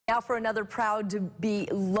Now for another proud to be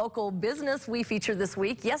local business we featured this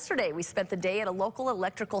week. Yesterday, we spent the day at a local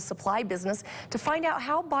electrical supply business to find out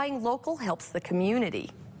how buying local helps the community.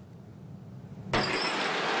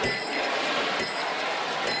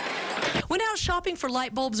 When out shopping for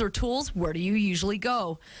light bulbs or tools, where do you usually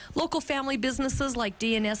go? Local family businesses like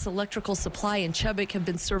D&S Electrical Supply in Chubbuck have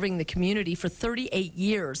been serving the community for 38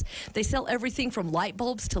 years. They sell everything from light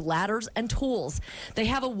bulbs to ladders and tools. They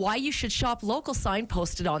have a "Why You Should Shop Local" sign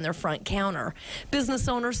posted on their front counter. Business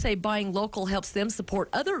owners say buying local helps them support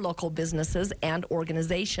other local businesses and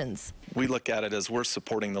organizations. We look at it as we're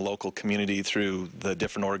supporting the local community through the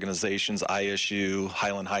different organizations, ISU,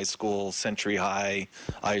 Highland High School, Century High,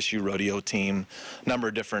 ISU Rodeo Team, a number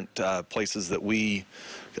of different places that we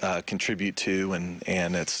contribute to, and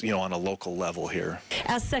it's, on a local level here.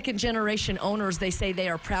 As second-generation owners, they say they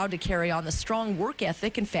are proud to carry on the strong work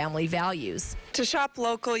ethic and family values. To shop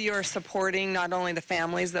local, you're supporting not only the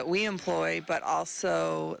families that we employ, but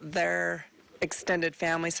also their extended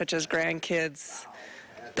families, such as grandkids,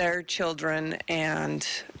 their children, and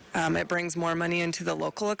it brings more money into the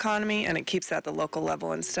local economy, and it keeps at the local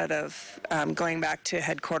level instead of going back to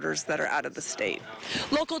headquarters that are out of the state.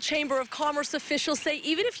 Local Chamber of Commerce officials say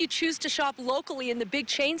even if you choose to shop locally in the big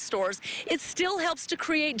chain stores, it still helps to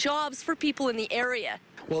create jobs for people in the area.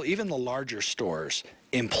 Well, even the larger stores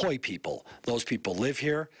employ people. Those people live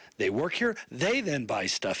here, they work here, they then buy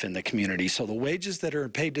stuff in the community. So the wages that are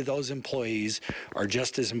paid to those employees are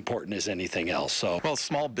just as important as anything else. Well,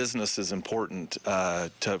 small business is important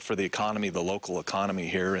for the economy, the local economy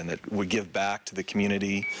here, and that we give back to the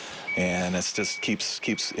community, and it just keeps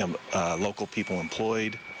local people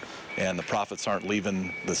employed, and the profits aren't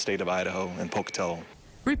leaving the state of Idaho and Pocatello.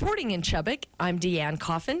 Reporting in Chubbuck, I'm Deanne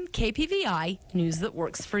Coffin, KPVI, news that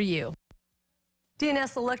works for you.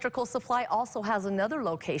 D&S Electrical Supply also has another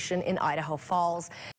location in Idaho Falls.